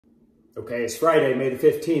Okay, it's Friday, May the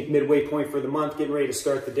 15th, midway point for the month, getting ready to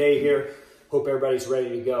start the day here. Hope everybody's ready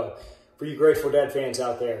to go. For you Grateful Dead fans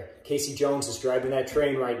out there, Casey Jones is driving that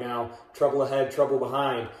train right now. Trouble ahead, trouble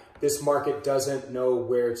behind. This market doesn't know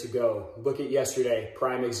where to go. Look at yesterday,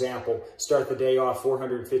 prime example. Start the day off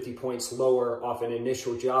 450 points lower off an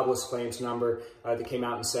initial jobless claims number that came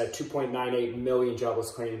out and said 2.98 million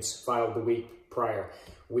jobless claims filed the week prior.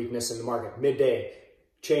 Weakness in the market. Midday,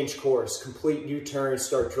 change course, complete U-turn,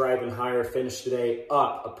 start driving higher, finish today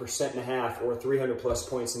up 1.5% or 300 plus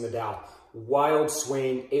points in the Dow. Wild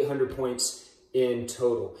swing, 800 points in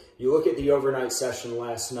total. You look at the overnight session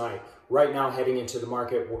last night. Right now, heading into the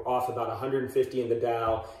market, we're off about 150 in the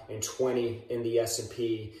Dow and 20 in the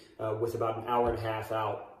S&P with about an hour and a half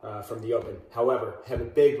out from the open. However, have a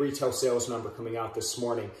big retail sales number coming out this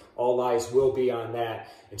morning. All eyes will be on that,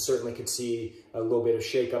 and certainly could see a little bit of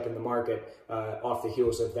shakeup in the market off the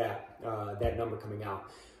heels of that number coming out.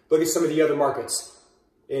 Look at some of the other markets.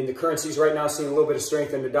 In the currencies right now, seeing a little bit of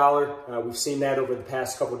strength in the dollar. We've seen that over the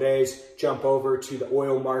past couple days. Jump over to the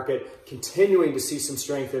oil market, continuing to see some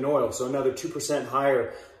strength in oil. So another 2%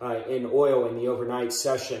 higher in oil in the overnight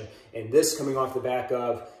session. And this coming off the back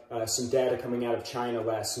of some data coming out of China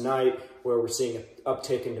last night, where we're seeing an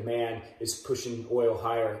uptick in demand is pushing oil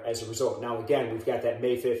higher as a result. Now, again, we've got that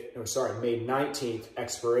May 19th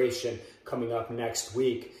expiration coming up next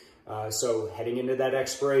week. So heading into that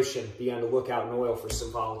expiration, be on the lookout in oil for some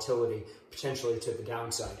volatility, potentially to the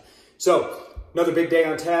downside. So another big day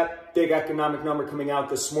on tap, big economic number coming out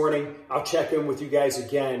this morning. I'll check in with you guys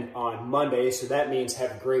again on Monday. So that means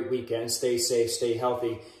have a great weekend. Stay safe, stay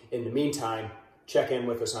healthy. In the meantime, check in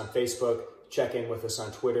with us on Facebook, check in with us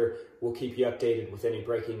on Twitter. We'll keep you updated with any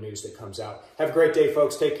breaking news that comes out. Have a great day,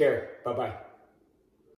 folks. Take care. Bye-bye.